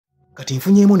Kati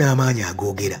nfunyeemu n'amaanyi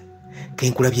agoogera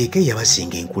kenkulabyeko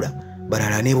eyabasinga enkula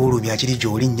balala ne boolumya kiri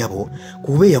gy'oli nnyabo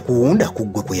kuba eyakuwunda ku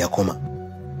ggwe kwe yakoma.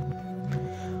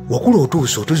 Wakula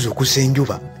otuuse otuzuukusa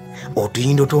enjuba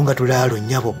otuyindoto nga tulaalo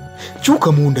nnyabo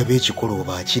kyuka munda b'ekikola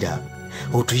oba akira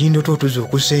otuyindoto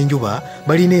otuzuukusa enjuba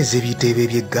balina ez'ebiteebe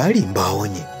by'eggaali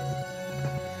mbaawonye.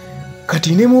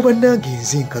 Kati ne mu bannange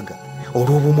nze enkaga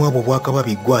olw'obumu abo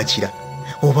bwakababi gwakira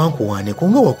oba nkuwaaneko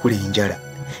nga wakula enjala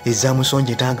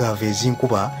ezaamusonje ntangava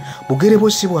ezinkuba bugere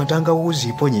bwossi bwantanga wuuzi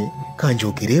iponye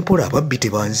kanjogere mpola ababbi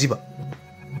tebanziba.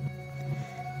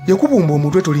 Yakubumba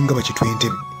omutwe tolinga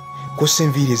bakitwentebe kossa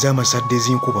enviiri ez'amasadde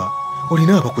ezinkuba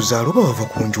olina abakuzaalo bava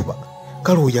ku njuba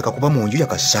kale oyo akakuba mu nju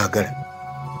yakassaagala.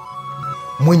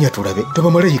 Mwenya tulabe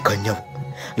tobamalayika nnyabo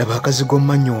laba akazigo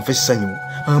mmannya onfa essanyu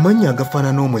amannya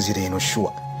agafaanana omuzira eno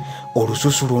shuwa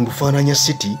olususu lundufaananya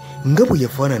siti nga bwe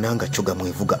yafaanana nga ccoga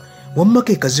mwevuga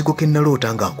wammako ekazigo ke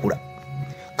naloota nga nkula.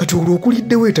 Kati olwo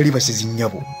okuliddewo etali basizi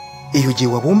nnyabo eyo gye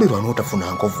wabomberwa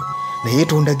n'otafuna nkovu naye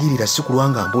tondagirira si kulwa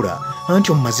nga mbula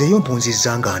anti ommazeeyo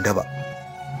mpunzizza nga ndaba.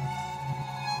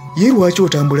 Ye lwaki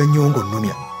otambula nnyo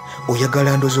ng'onnumya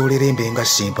oyagala ndozoolerembe nga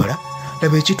sempala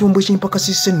laba ekitumbu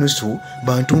ekimpakasissa ennusu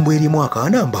bantumbu erimu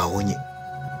akaana mbaawonye.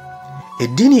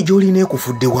 Eddiini gy'olina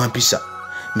ekufudde wampisa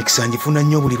mikisa ngifuna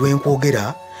nnyo buli lwe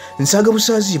nkwogera nsaaga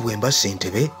busaazi bwe mba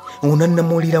ssentebe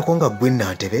onannamuulirako nga ggwe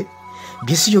nnantebe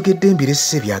bye siyogedde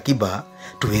mbiresse bya kiba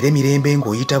tubeere mirembe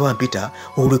ng'oyita bampita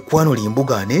olwo ekkwano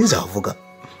limbuga nenza avuga.